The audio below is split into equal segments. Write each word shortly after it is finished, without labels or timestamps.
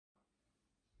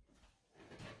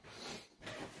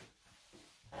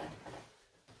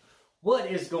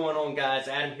What is going on, guys?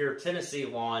 Adam here, Tennessee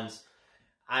Lawns.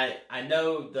 I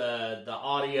know the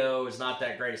audio is not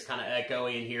that great. It's kind of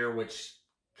echoey in here, which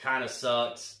kind of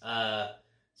sucks.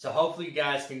 So hopefully you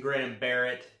guys can grin and bear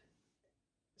it.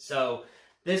 So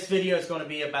this video is going to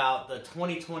be about the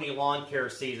 2020 lawn care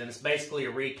season. It's basically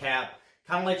a recap,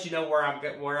 kind of let you know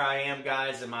where I am,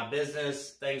 guys, in my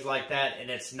business, things like that. And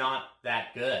it's not that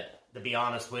good, to be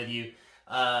honest with you.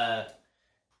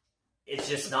 It's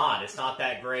just not. It's not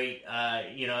that great,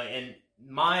 you know. And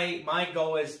my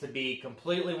goal is to be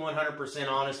completely 100%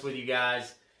 honest with you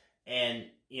guys, and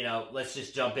you know, let's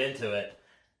just jump into it.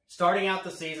 Starting out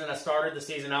the season, I started the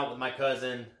season out with my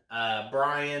cousin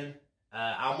Brian.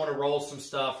 I'm gonna roll some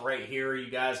stuff right here.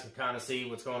 You guys can kind of see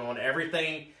what's going on.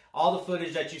 Everything, all the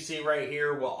footage that you see right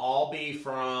here will all be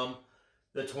from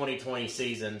the 2020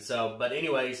 season. So, but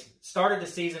anyways, started the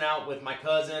season out with my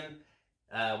cousin.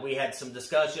 We had some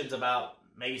discussions about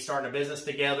maybe starting a business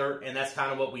together, and that's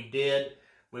kind of what we did.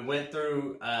 We went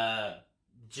through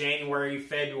January,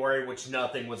 February, which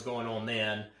nothing was going on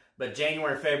then. But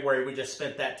January, February, we just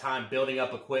spent that time building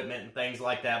up equipment and things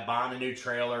like that, buying a new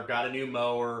trailer, got a new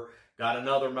mower, got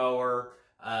another mower.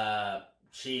 I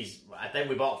think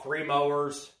we bought 3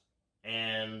 mowers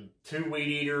and 2 weed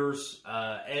eaters,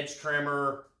 edge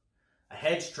trimmer, a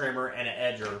hedge trimmer, and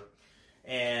an edger.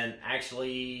 And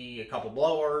actually a couple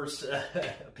blowers,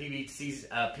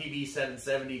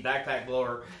 PV770 backpack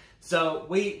blower. So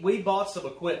we bought some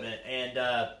equipment,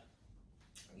 and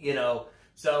you know,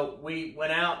 so we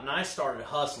went out and I started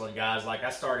hustling, guys. Like, I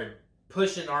started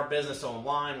pushing our business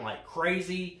online like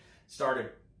crazy. Started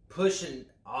pushing,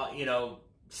 you know,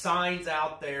 signs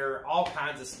out there, all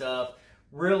kinds of stuff.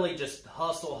 Really just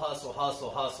hustle,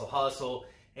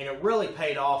 and it really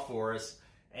paid off for us.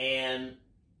 And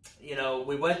you know,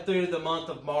 we went through the month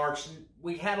of March.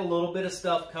 We had a little bit of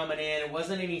stuff coming in. It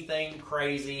wasn't anything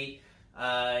crazy.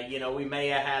 You know, we may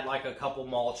have had like a couple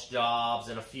mulch jobs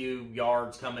and a few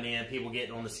yards coming in, people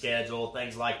getting on the schedule,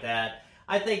 things like that.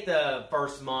 I think the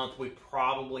first month we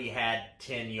probably had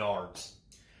 10 yards.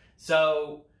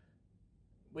 So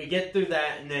we get through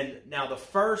that, and then now the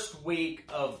first week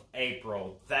of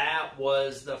April, that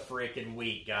was the freaking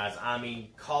week, guys. I mean,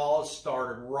 calls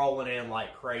started rolling in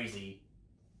like crazy.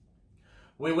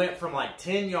 We went from like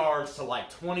 10 yards to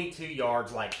like 22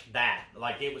 yards, like that.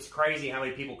 Like, it was crazy how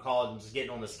many people called and was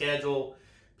getting on the schedule.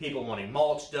 People wanting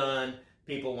mulch done.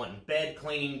 People wanting bed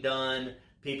cleaning done.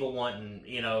 People wanting,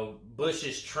 you know,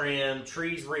 bushes trimmed,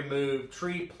 trees removed,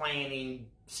 tree planting,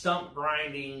 stump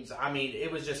grindings. I mean,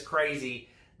 it was just crazy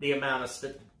the amount of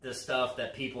the stuff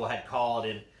that people had called,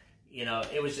 and you know,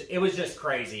 it was just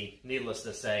crazy, needless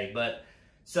to say. But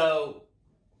so,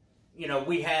 you know,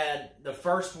 we had the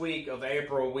first week of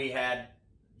April, we had,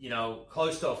 you know,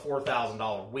 close to a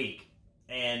 $4,000 week.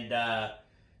 And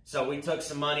so we took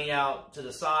some money out to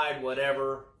the side,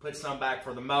 whatever, put some back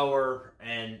for the mower,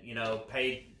 and, you know,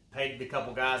 paid the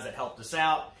couple guys that helped us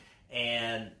out.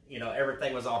 And, you know,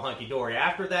 everything was all hunky-dory.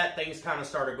 After that, things kind of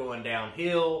started going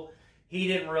downhill. He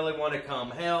didn't really want to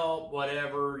come help,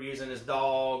 whatever, using his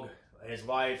dog, his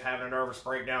wife having a nervous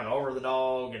breakdown over the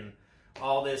dog, and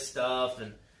all this stuff.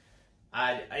 And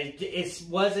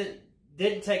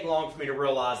didn't take long for me to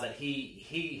realize that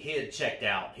he had checked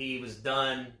out. He was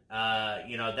done.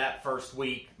 You know, that first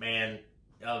week, man,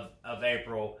 of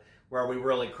April, where we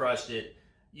really crushed it,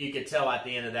 you could tell at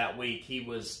the end of that week he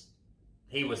was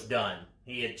done.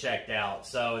 He had checked out.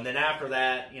 So, and then after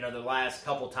that, you know, the last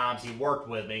couple times he worked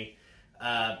with me,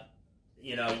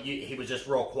 you know, he was just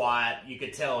real quiet. You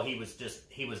could tell he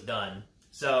was done.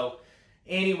 So,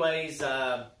 anyways,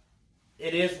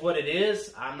 it is what it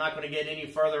is. I'm not going to get any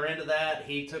further into that.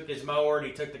 He took his mower, and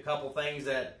he took the couple things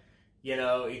that, you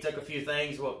know, he took a few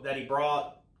things that he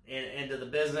brought into the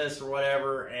business or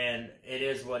whatever, and it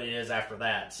is what it is after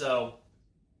that. So,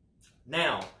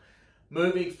 now,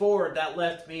 moving forward, that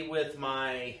left me with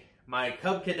my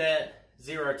Cub Cadet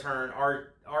Zero Turn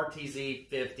RTZ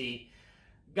 50.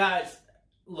 Guys,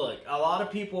 look, a lot of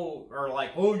people are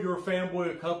like, oh, you're a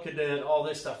fanboy of Cub Cadet, all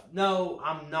this stuff. No,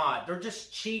 I'm not. They're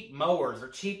just cheap mowers. They're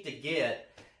cheap to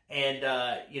get. And,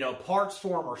 you know, parts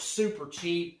for them are super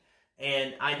cheap.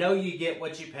 And I know you get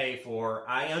what you pay for.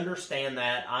 I understand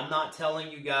that. I'm not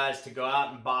telling you guys to go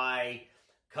out and buy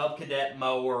Cub Cadet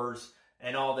mowers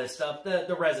and all this stuff.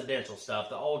 The residential stuff,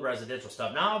 the old residential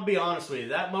stuff. Now, I'll be honest with you.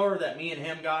 That mower that me and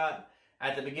him got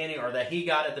at the beginning, or that he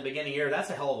got at the beginning of the year, that's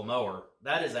a hell of a mower.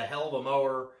 That is a hell of a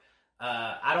mower.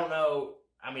 I don't know.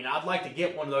 I mean, I'd like to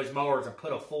get one of those mowers and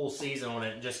put a full season on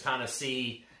it and just kind of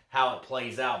see how it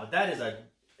plays out. But that is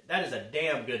a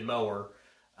damn good mower.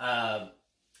 I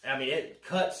mean, it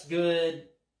cuts good.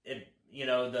 you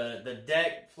know, the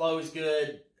deck flows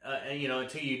good, and, you know,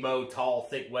 until you mow tall,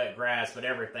 thick, wet grass, but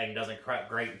everything doesn't crop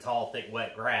great in tall, thick,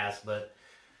 wet grass. But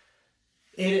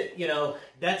it, you know,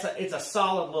 it's a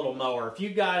solid little mower. If you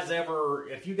guys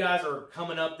are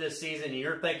coming up this season and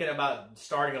you're thinking about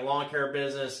starting a lawn care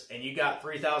business and you got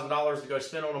 $3,000 to go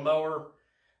spend on a mower,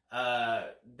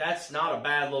 that's not a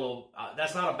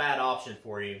bad option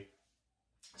for you.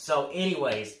 So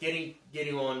anyways,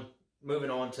 moving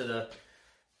on to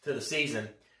the season.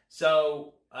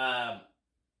 So,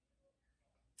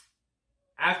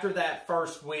 after that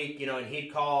first week, you know, and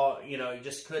he'd call, you know, he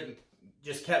just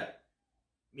kept,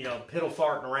 you know, piddle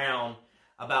farting around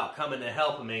about coming and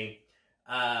helping me.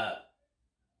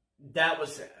 That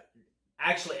was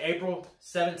actually April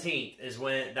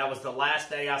 17th that was the last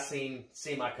day I seen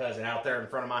my cousin out there in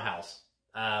front of my house.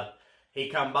 He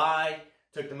come by,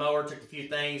 took the mower, took a few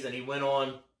things, and he went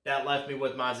on. That left me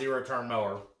with my zero-turn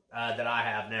mower that I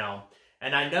have now.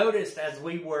 And I noticed as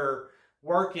we were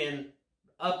working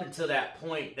up until that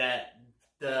point that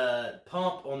the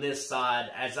pump on this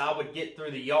side, as I would get through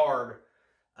the yard,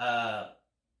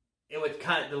 it would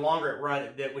the longer it run,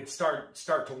 it would start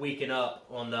to weaken up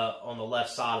on the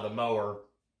left side of the mower.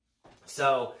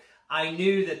 So I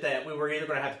knew that we were either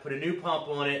going to have to put a new pump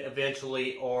on it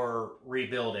eventually or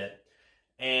rebuild it.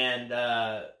 And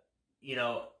you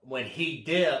know, when he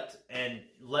dipped and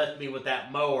left me with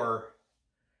that mower,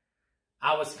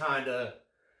 I was kind of,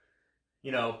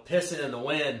 you know, pissing in the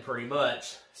wind pretty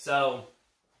much. So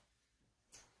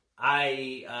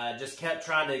I just kept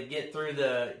trying to get through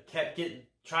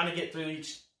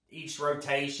each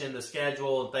rotation, the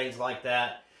schedule, and things like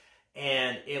that,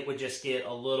 and it would just get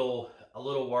a little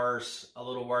worse,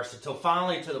 until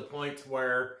finally to the point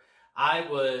where I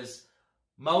was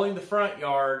mowing the front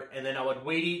yard, and then I would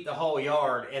weed eat the whole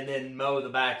yard, and then mow the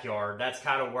backyard. That's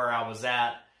kind of where I was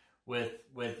at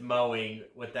with mowing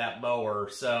with that mower.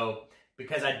 So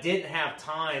because I didn't have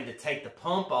time to take the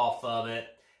pump off of it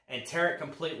and tear it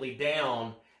completely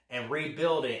down and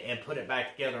rebuild it and put it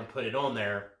back together and put it on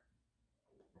there.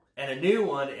 And a new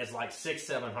one is like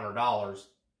 $600-700.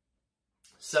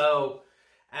 So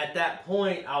at that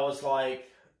point, I was like,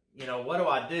 you know, what do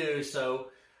I do? So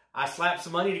I slapped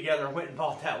some money together and went and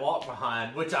bought that walk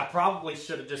behind, which I probably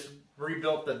should have just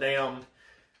rebuilt the damn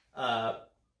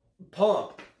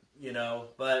pump, you know,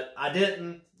 but I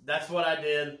didn't. That's what I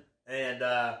did. And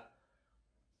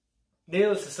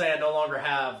needless to say, I no longer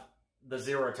have the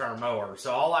zero-turn mower.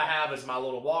 So all I have is my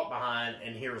little walk behind,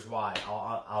 and here's why.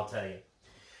 I'll tell you.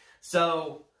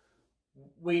 So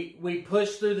we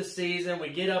push through the season. We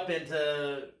get up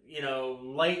into, you know,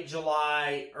 late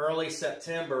July, early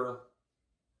September,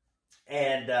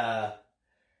 and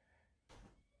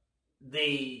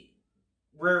the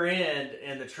rear end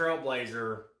and the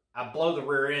Trailblazer, I blow the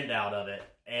rear end out of it.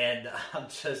 And I'm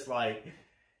just like,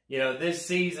 you know, this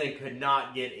season could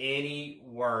not get any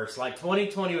worse. Like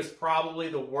 2020 was probably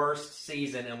the worst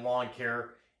season in lawn care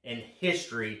in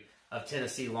history of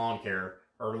Tennessee Lawn Care,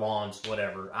 or Lawns,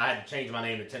 whatever. I had to change my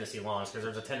name to Tennessee Lawns because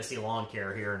there's a Tennessee Lawn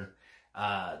Care here in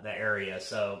the area.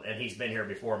 So, and he's been here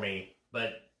before me,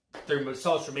 but through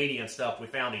social media and stuff, we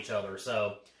found each other.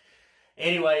 So,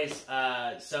 anyways,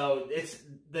 so it's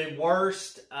the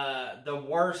worst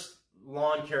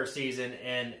lawn care season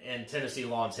in Tennessee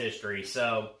Lawns history.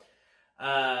 So,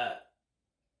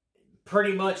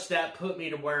 pretty much that put me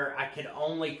to where I could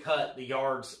only cut the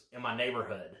yards in my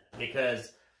neighborhood,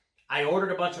 because I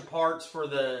ordered a bunch of parts for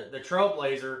the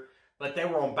Trailblazer, but they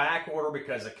were on back order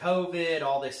because of COVID,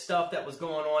 all this stuff that was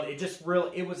going on.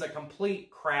 It was a complete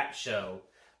crap show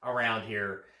around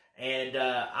here. And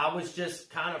I was just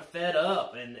kind of fed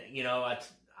up. And, you know,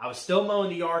 I was still mowing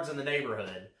the yards in the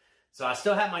neighborhood. So I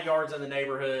still have my yards in the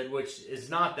neighborhood, which is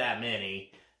not that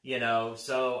many, you know.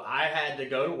 So I had to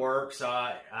go to work. So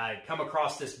I come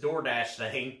across this DoorDash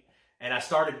thing, and I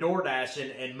started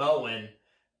DoorDashing and mowing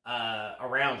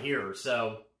around here.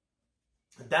 So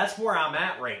that's where I'm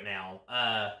at right now.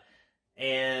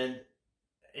 And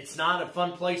it's not a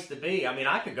fun place to be. I mean,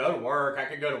 I could go to work,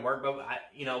 but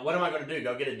you know, what am I going to do?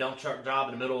 Go get a dump truck job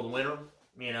in the middle of the winter?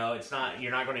 You know,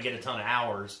 you're not going to get a ton of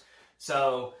hours.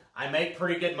 So I make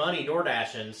pretty good money door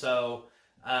dashing. So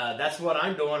that's what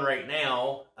I'm doing right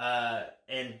now,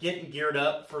 and getting geared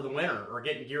up for the winter, or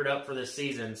getting geared up for this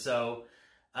season. So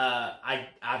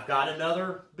I've got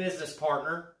another business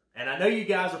partner, and I know you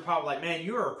guys are probably like, man,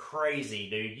 you are crazy,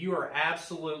 dude. You are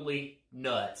absolutely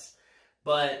nuts.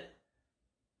 But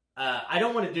I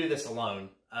don't want to do this alone.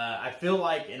 I feel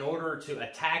like in order to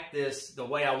attack this the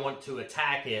way I want to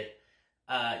attack it,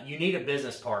 you need a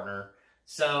business partner.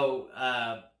 So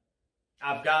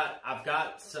I've got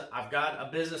a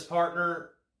business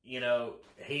partner you know,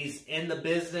 he's in the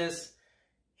business.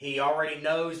 He already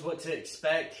knows what to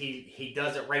expect. He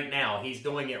does it right now. He's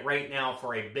doing it right now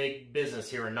for a big business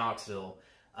here in Knoxville.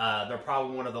 They're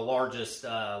probably one of the largest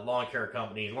lawn care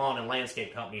companies, lawn and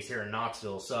landscape companies here in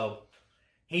Knoxville. So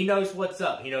he knows what's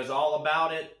up. He knows all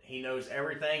about it. He knows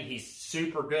everything. He's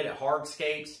super good at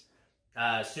hardscapes,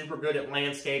 super good at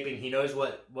landscaping. He knows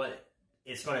what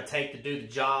it's going to take to do the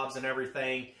jobs and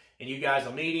everything. And you guys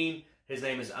will meet him. His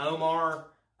name is Omar.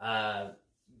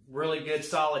 Really good,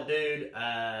 solid dude.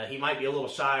 He might be a little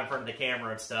shy in front of the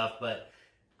camera and stuff, but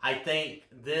I think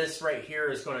this right here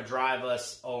is going to drive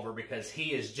us over because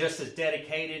he is just as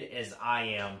dedicated as I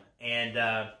am. And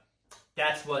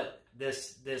that's what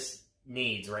this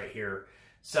needs right here.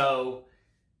 So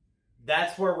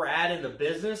that's where we're at in the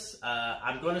business.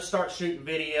 I'm going to start shooting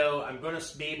video. I'm going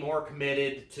to be more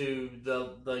committed to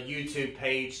the YouTube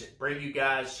page, bring you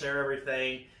guys, share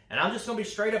everything. And I'm just going to be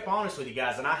straight up honest with you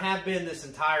guys. And I have been this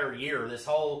entire year, this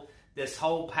whole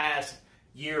past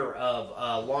year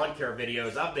of lawn care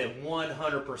videos. I've been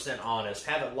 100% honest.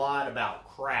 Haven't lied about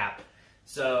crap.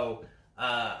 So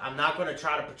I'm not going to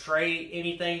try to portray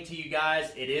anything to you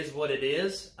guys. It is what it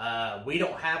is. We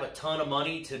don't have a ton of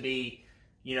money to be,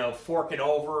 you know, forking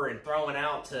over and throwing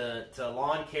out to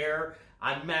lawn care.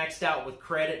 I'm maxed out with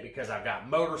credit because I've got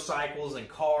motorcycles and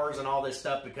cars and all this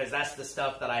stuff, because that's the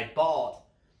stuff that I bought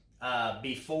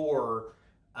before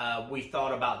we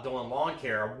thought about doing lawn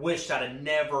care. I wished I'd have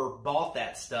never bought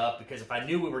that stuff, because if I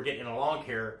knew we were getting into lawn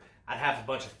care, I'd have a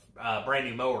bunch of brand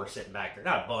new mowers sitting back there.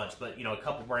 Not a bunch, but you know, a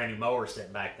couple brand new mowers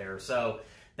sitting back there. So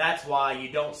that's why you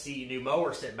don't see a new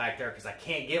mower sitting back there, because I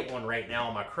can't get one right now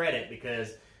on my credit,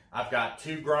 because I've got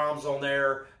 2 Groms on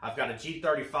there, I've got a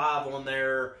G35 on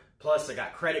there, plus I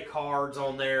got credit cards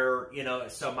on there, you know,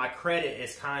 so my credit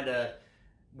is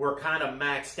we're kind of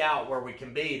maxed out where we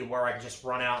can be, to where I can just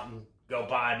run out and go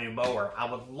buy a new mower.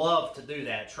 I would love to do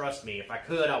that. Trust me. If I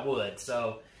could, I would.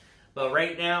 So, but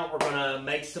right now we're going to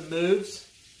make some moves.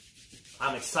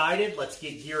 I'm excited. Let's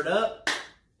get geared up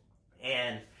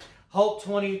and hope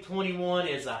 2021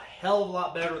 is a hell of a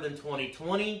lot better than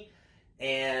 2020.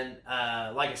 And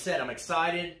like I said, I'm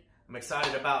excited. I'm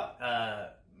excited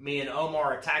about me and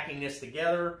Omar attacking this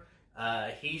together.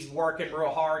 He's working real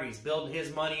hard. He's building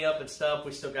his money up and stuff.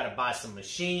 We still got to buy some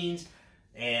machines,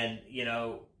 and you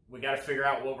know, we got to figure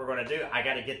out what we're going to do. I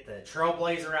got to get the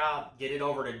Trailblazer out, get it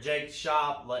over to Jake's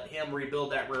shop, let him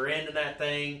rebuild that rear end of that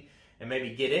thing, and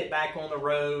maybe get it back on the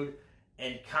road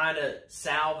and kind of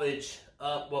salvage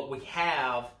up what we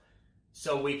have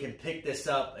so we can pick this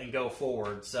up and go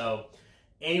forward. So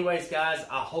anyways, guys,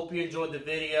 I hope you enjoyed the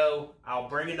video. I'll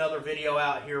bring another video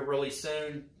out here really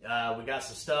soon. We got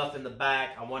some stuff in the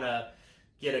back. I want to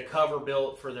get a cover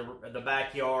built for the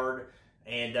backyard,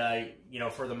 and you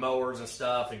know, for the mowers and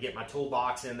stuff, and get my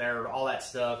toolbox in there, all that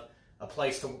stuff.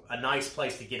 A nice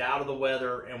place to get out of the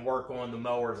weather and work on the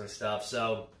mowers and stuff.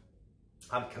 So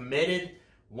I'm committed,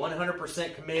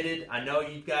 100% committed. I know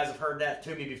you guys have heard that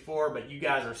to me before, but you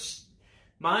guys are,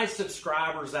 my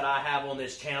subscribers that I have on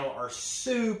this channel are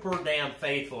super damn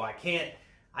faithful. I can't,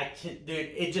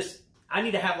 dude, I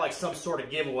need to have like some sort of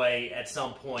giveaway at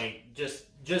some point, just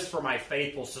for my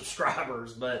faithful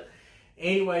subscribers. But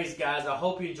anyways, guys, I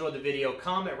hope you enjoyed the video.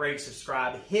 Comment, rate,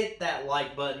 subscribe, hit that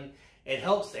like button. It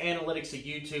helps the analytics of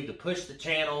YouTube to push the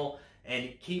channel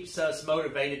and keeps us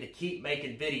motivated to keep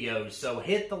making videos. So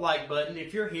hit the like button.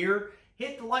 If you're here,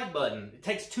 hit the like button. It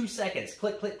takes 2 seconds.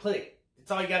 Click, click, click. That's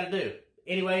all you got to do.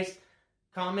 Anyways,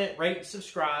 comment, rate,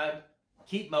 subscribe.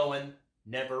 Keep mowing.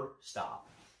 Never stop.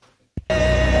 I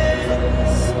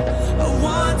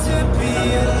want to be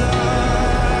alive.